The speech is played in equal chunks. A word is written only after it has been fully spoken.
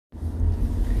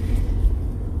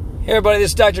Hey everybody, this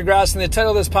is Dr. Gross, and the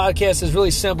title of this podcast is really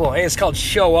simple. Hey, it's called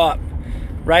Show Up,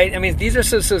 right? I mean, these are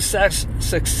some success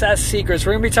secrets.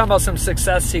 We're going to be talking about some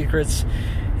success secrets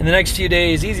in the next few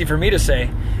days. Easy for me to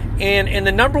say. And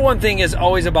the number one thing is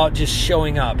always about just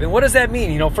showing up. And what does that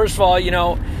mean? First of all,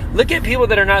 look at people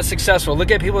that are not successful. Look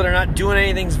at people that are not doing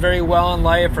anything very well in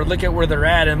life, or look at where they're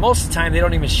at. And most of the time, they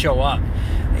don't even show up.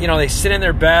 They sit in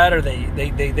their bed, or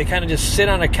they kind of just sit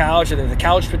on a couch, or they're the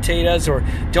couch potatoes, or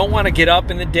don't want to get up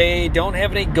in the day, don't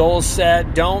have any goals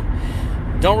set, don't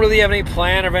really have any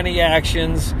plan of any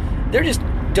actions. They're just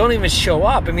don't even show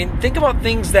up. I mean, think about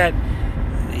things that,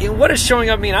 what does showing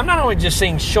up mean? I'm not only just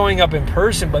saying showing up in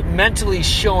person, but mentally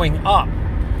showing up.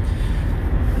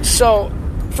 So,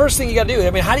 first thing you got to do,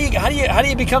 I mean, how do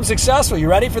you become successful? You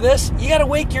ready for this? You got to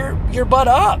wake your butt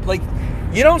up. Like,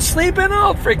 you don't sleep in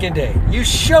all freaking day. You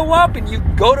show up and you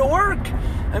go to work.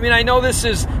 I mean, I know this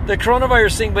is the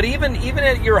coronavirus thing, but even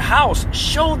at your house,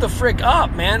 show the frick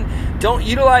up, man. Don't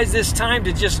utilize this time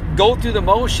to just go through the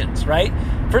motions, right?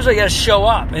 First of all, you got to show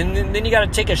up, and then you got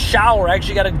to take a shower. Actually,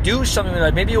 you got to do something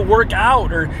like maybe you work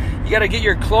out, or you got to get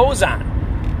your clothes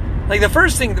on. Like the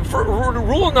first thing,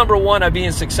 rule number one of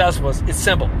being successful is it's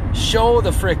simple. Show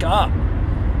the frick up.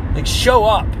 Like show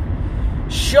up.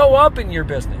 Show up in your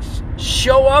business.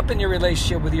 Show up in your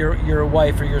relationship with your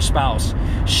wife or your spouse.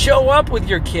 Show up with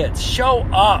your kids. Show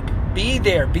up. Be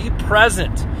there. Be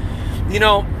present.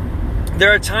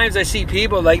 There are times I see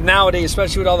people, like nowadays,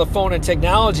 especially with all the phone and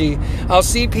technology, I'll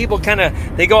see people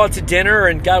they go out to dinner,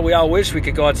 and God, we all wish we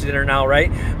could go out to dinner now, right?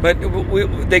 But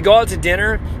they go out to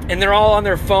dinner, and they're all on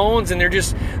their phones, and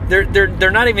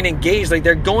they're not even engaged. Like,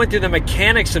 they're going through the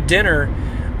mechanics of dinner,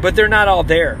 but they're not all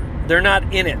there. They're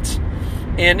not in it.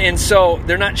 And so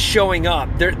they're not showing up.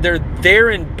 They're there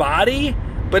in body,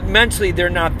 but mentally they're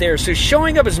not there. So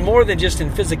showing up is more than just in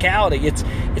physicality.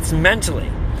 It's mentally.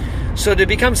 So to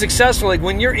become successful, like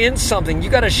when you're in something, you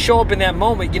got to show up in that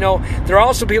moment. There are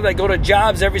also people that go to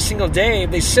jobs every single day.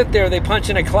 They sit there, they punch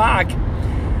in a clock,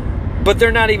 but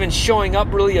they're not even showing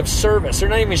up really of service. They're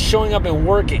not even showing up and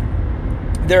working.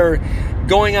 They're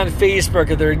going on Facebook,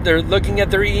 or they're looking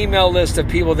at their email list of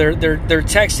people. They're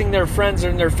texting their friends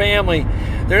and their family.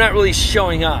 They're not really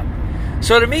showing up.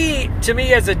 So to me,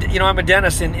 as I'm a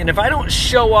dentist, and if I don't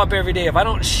show up every day, if I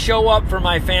don't show up for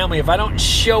my family, if I don't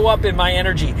show up in my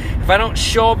energy, if I don't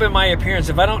show up in my appearance,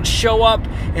 if I don't show up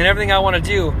in everything I want to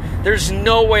do, there's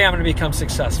no way I'm going to become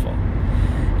successful.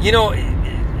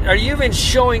 Are you even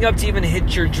showing up to even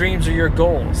hit your dreams or your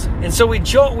goals? And so we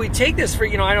take this for,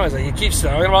 I know it's like, you keep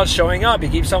talking about showing up, you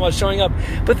keep talking about showing up,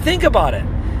 but think about it.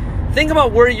 Think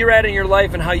about where you're at in your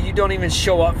life and how you don't even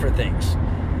show up for things.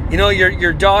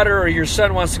 Your daughter or your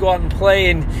son wants to go out and play,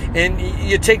 and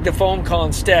you take the phone call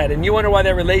instead, and you wonder why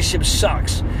that relationship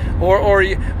sucks. Or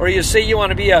you say you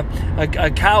want to be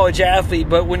a college athlete,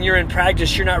 but when you're in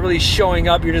practice, you're not really showing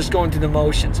up. You're just going through the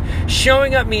motions.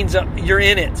 Showing up means you're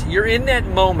in it. You're in that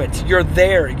moment. You're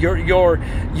there. You're.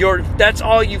 That's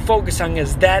all you focus on,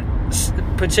 is that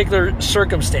particular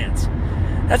circumstance.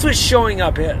 That's what showing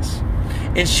up is,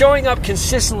 and showing up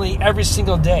consistently every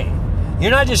single day. You're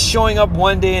not just showing up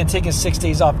one day and taking 6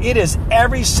 days off. It is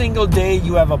every single day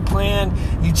you have a plan,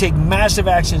 you take massive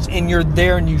actions, and you're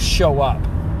there and you show up.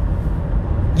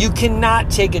 You cannot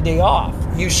take a day off.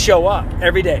 You show up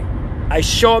every day. I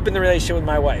show up in the relationship with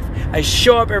my wife. I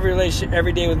show up every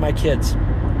day with my kids.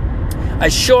 I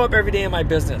show up every day in my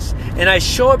business. And I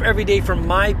show up every day for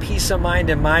my peace of mind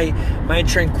and my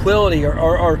tranquility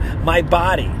or my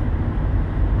body.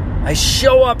 I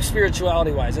show up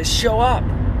spirituality-wise. I show up.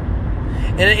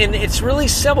 And it's really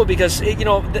simple, because we're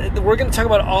going to talk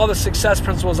about all the success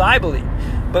principles, I believe,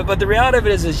 but the reality of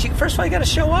it is first of all, you got to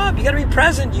show up, you got to be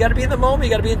present, you got to be in the moment, you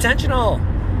got to be intentional.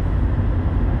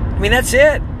 I mean, that's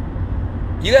it.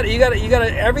 You got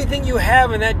everything you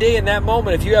have in that day, in that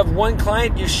moment. If you have one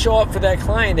client, you show up for that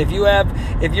client. If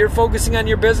you're focusing on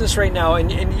your business right now,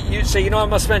 and you say, I'm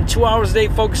going to spend 2 hours a day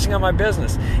focusing on my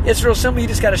business, it's real simple. You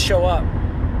just got to show up.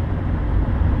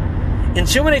 And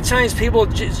too many times people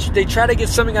they try to get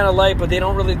something out of life, but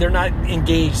they're not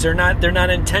engaged. They're not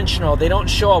intentional. They don't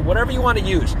show up. Whatever you want to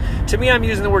use. To me, I'm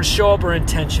using the word show up or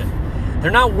intention. They're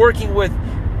not working with.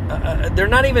 They're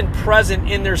not even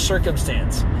present in their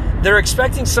circumstance. They're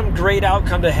expecting some great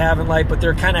outcome to have in life, but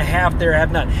they're kind of half there,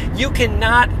 half not. You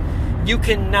cannot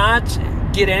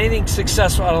get anything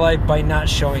successful out of life by not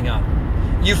showing up.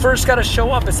 You first got to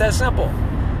show up. It's that simple.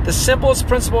 The simplest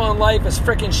principle in life is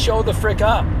freaking show the frick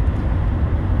up.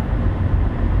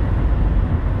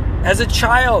 As a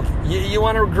child, you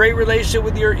want a great relationship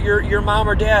with your mom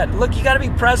or dad. Look, you got to be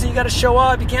present. You got to show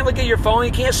up. You can't look at your phone.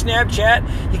 You can't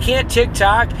Snapchat. You can't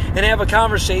TikTok and have a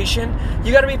conversation.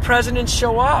 You got to be present and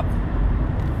show up.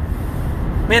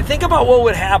 Man, think about what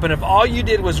would happen if all you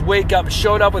did was wake up,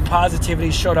 showed up with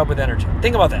positivity, showed up with energy.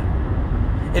 Think about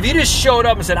that. If you just showed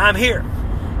up and said, I'm here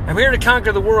to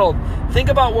conquer the world, think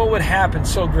about what would happen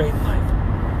so great in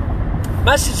life.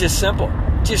 Message is simple.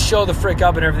 Just show the frick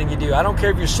up in everything you do. I don't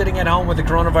care if you're sitting at home with the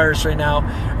coronavirus right now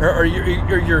or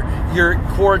you're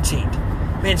quarantined.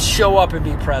 Man, show up and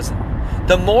be present.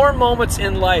 The more moments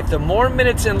in life, the more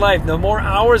minutes in life, the more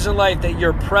hours in life that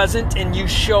you're present and you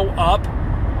show up,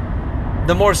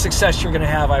 the more success you're going to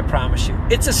have, I promise you.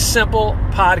 It's a simple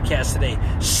podcast today.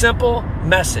 Simple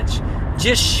message.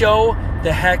 Just show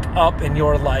the heck up in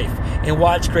your life and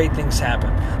watch great things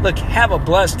happen. Look, have a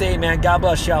blessed day, man. God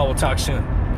bless y'all. We'll talk soon.